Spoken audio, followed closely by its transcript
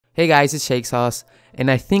Hey guys, it's ShakeSauce,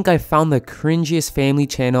 and I think I found the cringiest family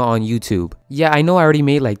channel on YouTube. Yeah, I know I already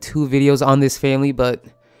made like 2 videos on this family, but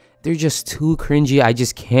they're just too cringy. I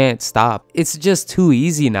just can't stop. It's just too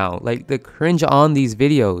easy now. Like, the cringe on these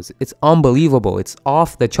videos, it's unbelievable. It's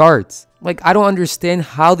off the charts. Like, I don't understand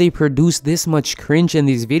how they produce this much cringe in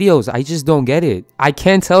these videos. I just don't get it. I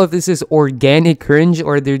can't tell if this is organic cringe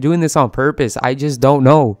or they're doing this on purpose. I just don't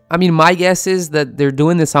know. I mean, my guess is that they're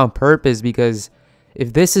doing this on purpose because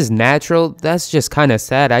if this is natural, that's just kind of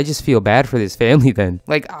sad. I just feel bad for this family then.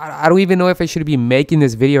 Like, I don't even know if I should be making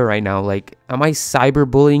this video right now. Like, am I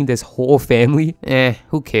cyberbullying this whole family?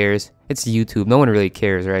 Who cares? It's YouTube. No one really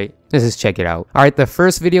cares, right? Let's just check it out. Alright, the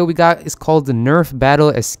first video we got is called the Nerf Battle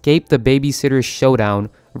Escape the Babysitter Showdown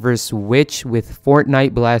versus Witch with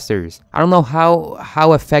Fortnite Blasters. I don't know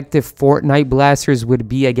how effective Fortnite Blasters would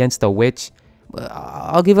be against a witch, but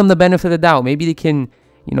I'll give them the benefit of the doubt. Maybe they can,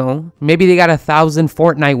 you know, maybe they got 1,000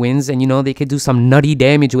 Fortnite wins and, you know, they could do some nutty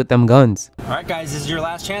damage with them guns. Alright guys, this is your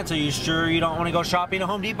last chance. Are you sure you don't want to go shopping at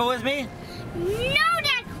Home Depot with me? No,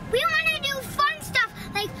 Dad! We want to do fun stuff,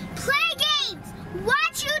 like play games,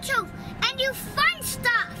 watch YouTube, and do fun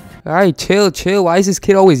stuff! Alright, chill. Why is this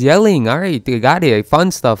kid always yelling? Alright, they got it.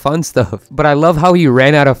 Fun stuff. But I love how he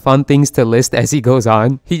ran out of fun things to list as he goes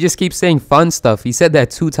on. He just keeps saying fun stuff. He said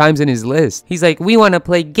that 2 times in his list. He's like, we want to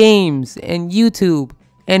play games and YouTube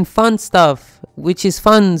and fun stuff, which is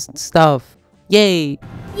fun stuff. Yay.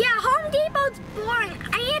 Yeah, Home Depot's boring.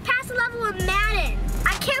 I need to pass the level of Madden.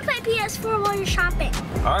 I can't play PS4 while you're shopping.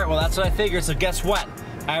 Alright, well that's what I figured, so guess what?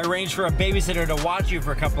 I arranged for a babysitter to watch you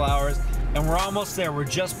for a couple hours, and we're almost there. We're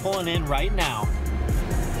just pulling in right now.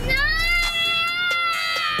 No!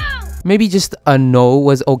 Maybe just a no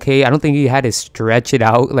was okay. I don't think he had to stretch it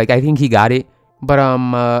out. Like, I think he got it. But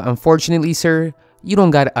unfortunately, sir, you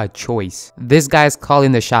don't got a choice. This guy's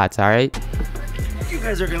calling the shots, alright? You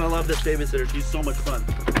guys are gonna love this babysitter. She's so much fun.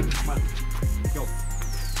 Come on. Go.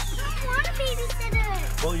 I don't want a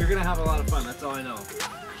babysitter. Well, you're gonna have a lot of fun. That's all I know.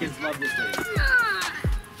 Kids love this lady.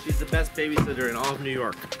 She's the best babysitter in all of New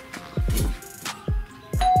York.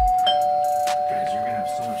 Guys, you're gonna have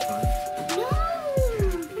so much fun.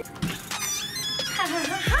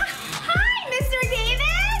 Hi, Mr. David!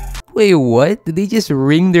 Wait, what? Did they just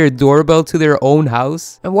ring their doorbell to their own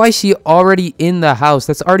house? And why is she already in the house?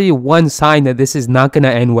 That's already one sign that this is not gonna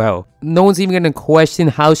end well. No one's even gonna question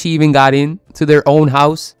how she even got in to their own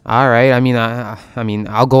house. Alright, I mean,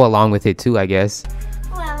 I'll go along with it too, I guess.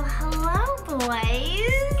 Well, hello, boys.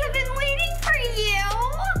 I've been waiting for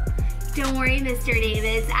you. Don't worry, Mr.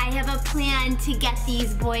 Davis. I have a plan to get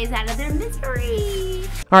these boys out of their misery.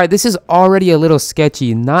 Alright, this is already a little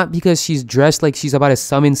sketchy, not because she's dressed like she's about to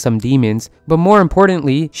summon some demons, but more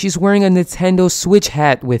importantly, she's wearing a Nintendo Switch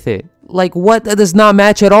hat with it. Like, what? That does not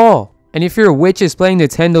match at all. And if your witch is playing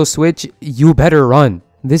Nintendo Switch, you better run.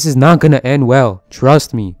 This is not gonna end well.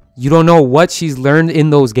 Trust me. You don't know what she's learned in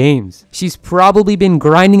those games. She's probably been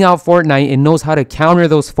grinding out Fortnite and knows how to counter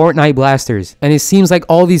those Fortnite Blasters. And it seems like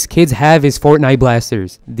all these kids have is Fortnite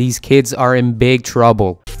Blasters. These kids are in big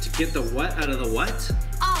trouble. To get the what out of the what?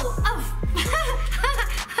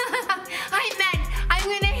 I meant I'm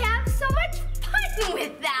gonna have so much fun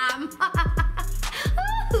with them.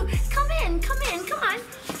 Ooh,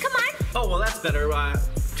 come on. Oh, well that's better.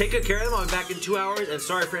 Take good care of them. I'll be back in 2 hours, and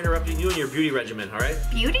sorry for interrupting you in your beauty regimen, alright?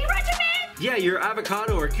 Beauty regimen? Yeah, your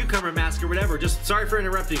avocado or cucumber mask or whatever. Just sorry for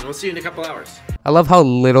interrupting. We'll see you in a couple hours. I love how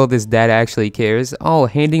little this dad actually cares. Oh,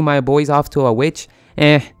 handing my boys off to a witch?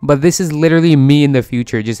 But this is literally me in the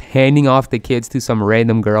future, just handing off the kids to some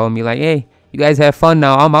random girl and be like, hey, you guys have fun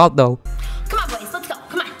now, I'm out though. Come on, boys, let's go,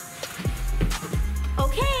 come on.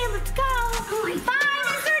 Okay, let's go. Bye,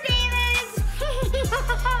 Mr. Davis.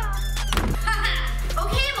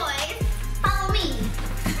 Okay, boys, follow me.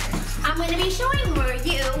 I'm gonna be showing you where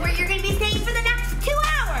you're gonna be staying for the next 2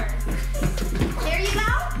 hours. There you go.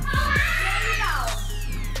 There you go.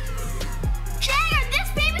 Jagger, this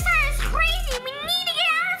babysitter is crazy. We need to get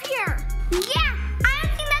out of here. Yeah, I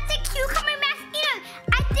don't think that's a cucumber mask either.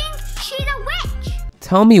 I think she's a witch.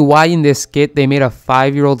 Tell me why in this skit they made a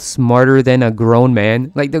 5-year-old smarter than a grown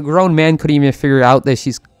man. Like, the grown man couldn't even figure out that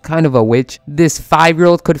she's kind of a witch. This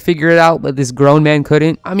 5-year-old could figure it out, but this grown man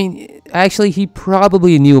couldn't. I mean, actually, he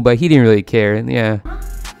probably knew, but he didn't really care. Yeah.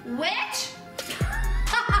 Witch?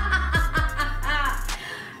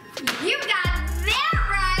 You got that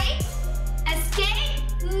right. Escape?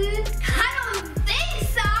 I don't think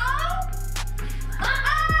so.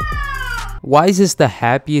 Why is this the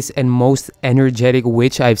happiest and most energetic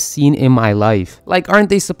witch I've seen in my life? Like, aren't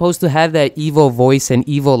they supposed to have that evil voice and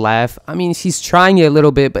evil laugh? I mean, she's trying it a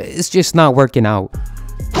little bit, but it's just not working out.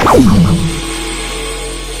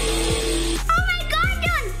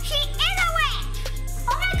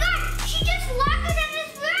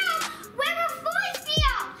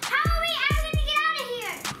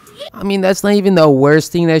 I mean, that's not even the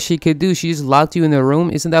worst thing that she could do. She just locked you in the room.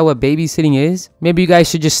 Isn't that what babysitting is? Maybe you guys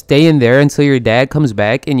should just stay in there until your dad comes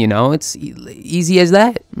back, and you know, it's easy as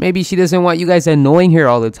that. Maybe she doesn't want you guys annoying her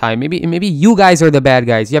all the time. Maybe you guys are the bad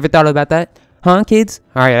guys. You ever thought about that? Huh, kids?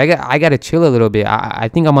 All right, I gotta chill a little bit. I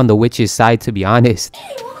think I'm on the witch's side, to be honest.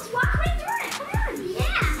 Hey, we'll just walk right through it. Come on.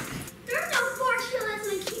 Yeah. There's no force field that's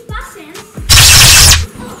gonna keep us in.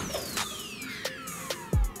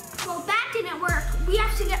 Well, that didn't work. We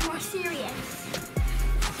have to get more serious.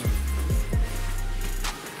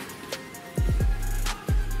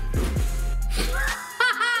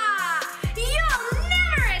 You'll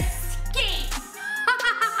never escape.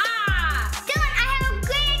 Dylan, I have a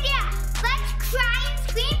great idea. Let's cry and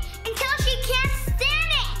scream until she can't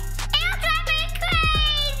stand it. It'll drive me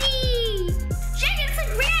crazy. Jagger, it's a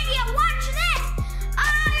great idea. Watch this.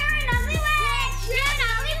 Oh, you're an ugly witch. You're an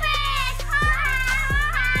ugly witch. Oh,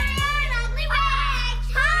 you're an ugly witch.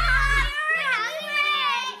 Oh, you're an ugly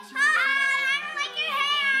witch. Oh, I don't like your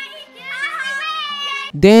hair. You're an ugly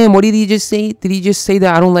witch. Damn, what did he just say? Did he just say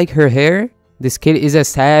that I don't like her hair? This kid is a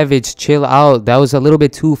savage. Chill out. That was a little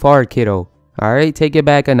bit too far, kiddo. All right, take it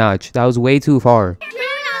back a notch. That was way too far. That's it!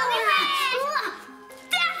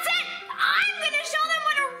 I'm gonna show them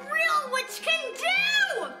what a real witch can do!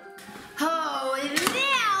 Oh,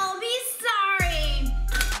 they'll be sorry.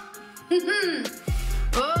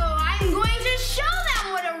 Oh, I'm going to show them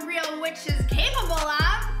what a real witch is capable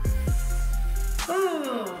of.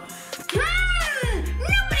 Oh.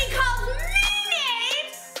 Nobody calls me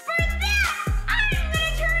names! For that, I'm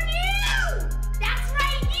gonna turn you! That's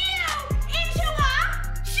right, you! Into a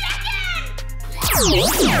chicken!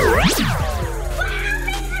 What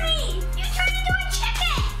happened to me? You turned into a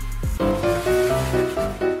chicken!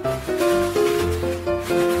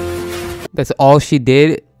 That's all she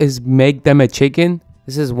did is make them a chicken?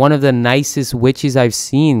 This is one of the nicest witches I've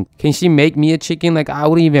seen. Can she make me a chicken? Like, I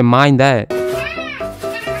wouldn't even mind that.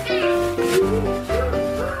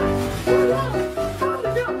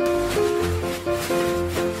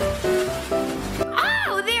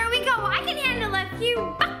 Oh, there we go. I can handle a few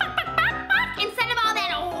buck, buck, buck, buck, buck, instead of all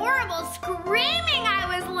that horrible screaming I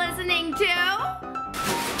was listening to.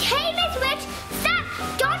 Okay, Miss Witch, stop.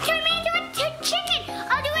 Don't turn me into a chicken.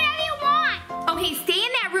 I'll do whatever you want. Okay, stay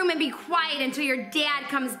in that room and be quiet until your dad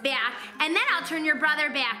comes back, and then I'll turn your brother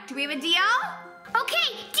back. Do we have a deal?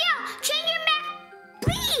 Okay, deal. Change your back,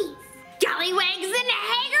 please. Gollywags and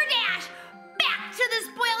Hagerdash. Back to the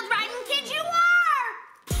spoiled rotten kid you are.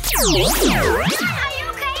 Dad, are you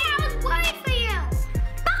okay? I was worried for you.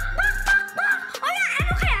 Buck, buck, buck, buck. Oh, no, I'm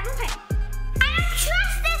okay, I'm okay. I don't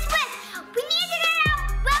trust this witch. We need to get out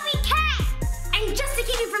while we can. And just to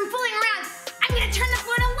keep you from fooling around, I'm gonna turn the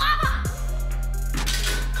floor to lava.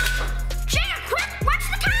 Jagger, quick, watch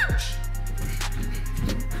the couch.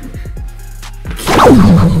 Oh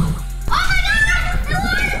my God, the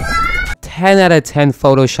floor is lava. 10 out of 10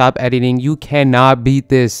 Photoshop editing. You cannot beat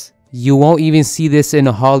this. You won't even see this in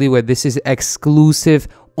Hollywood. This is exclusive.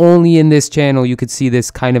 Only in this channel you could see this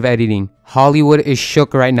kind of editing. Hollywood is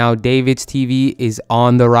shook right now. DavidsTV is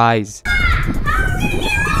on the rise. Try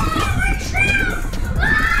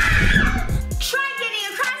getting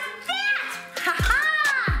across that!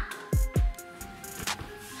 Ha-ha!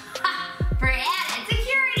 For added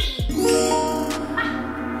security!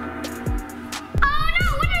 Oh no,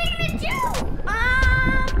 what are you gonna do?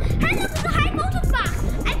 Hey, this is a high voltage box.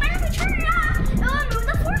 I bet if we turn it off, it'll remove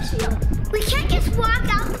the force field. We can't just walk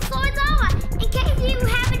out the floor lava. In case you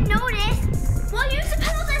haven't noticed, we'll use the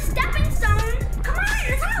pedals as stepping stones. Come on,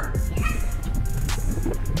 let's go!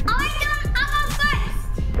 Alright, Dylan, I'll go first.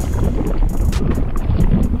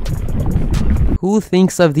 Who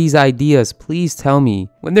thinks of these ideas? Please tell me.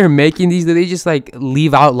 When they're making these, do they just like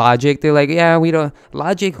leave out logic? They're like, yeah, we don't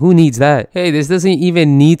logic. Who needs that? Hey, this doesn't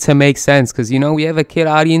even need to make sense because you know we have a kid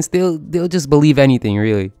audience. They'll just believe anything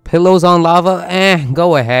really. Pillows on lava?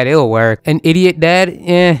 Go ahead, it'll work. An idiot dad?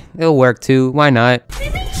 It'll work too. Why not?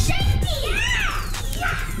 They've been shaky!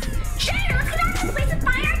 Yeah! Jagger, look at that! This place is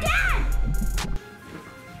fire dead!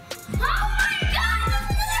 Oh my God! Look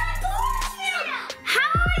at that force field! How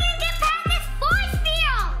are we gonna get past this force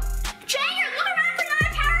field? Jagger, look around for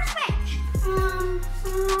another power switch!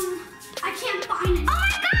 I can't find it. Oh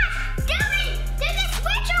my gosh! Dylan! There's a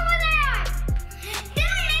switch over there!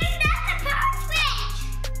 Dylan, maybe that's the power switch!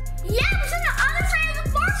 Yeah, it's on the other side of the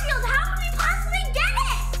force field. How can we possibly get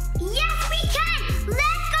it? Yes, we can!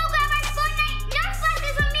 Let's go grab our Fortnite Nerf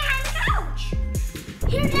Blasters from behind the couch!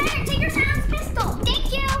 Here, Jagger, take your silenced pistol. Thank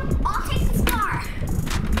you. I'll take the scar.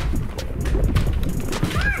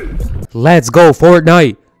 Come on. Let's go,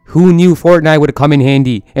 Fortnite. Who knew Fortnite would come in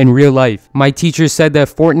handy in real life? My teacher said that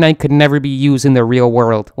Fortnite could never be used in the real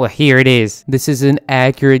world. Well, here it is. This is an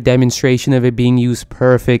accurate demonstration of it being used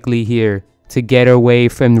perfectly here to get away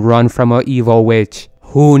from run from an evil witch.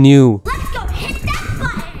 Who knew? Let's go hit that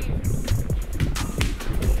button.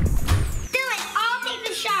 Dylan, I'll take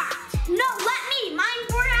the shot. No, let me.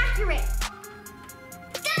 Mine's more accurate.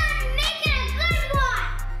 Dylan, make it a good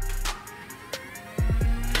one.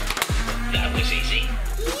 That was easy.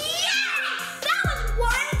 Yes! That was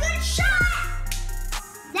one good shot.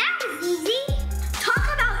 That was easy. Talk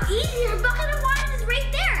about easy. Your bucket of wine is right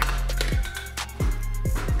there.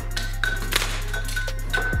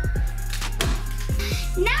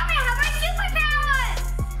 Now we have our superpowers!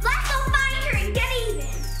 Let's go find her and get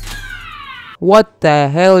even! What the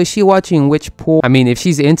hell is she watching? Which pool? I mean, if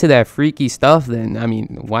she's into that freaky stuff, then I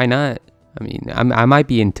mean, why not? I mean, I might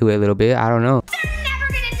be into it a little bit. I don't know. They're never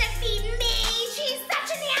gonna defeat me! She's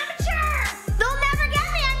such an amateur! They'll never get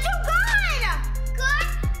me! I'm too good! Good?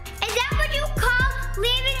 Is that what you call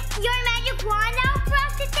leaving your magic wand out for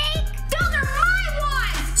us to take? Those are my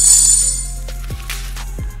wands!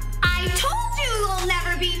 I told you you'll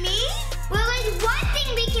never beat me! Well, there's one thing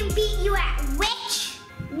we can beat you at, witch!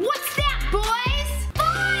 What's that, boys?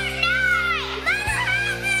 Fortnite! Let her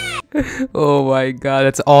have it! Oh my god,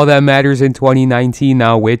 that's all that matters in 2019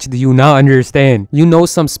 now, witch. Do you not understand? You know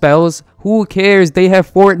some spells? Who cares? They have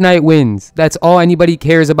Fortnite wins. That's all anybody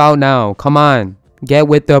cares about now. Come on. Get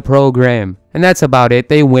with the program. And that's about it.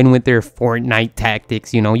 They win with their Fortnite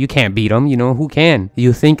tactics. You know, you can't beat them. You know, who can?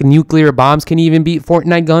 You think nuclear bombs can even beat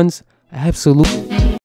Fortnite guns? Absolutely.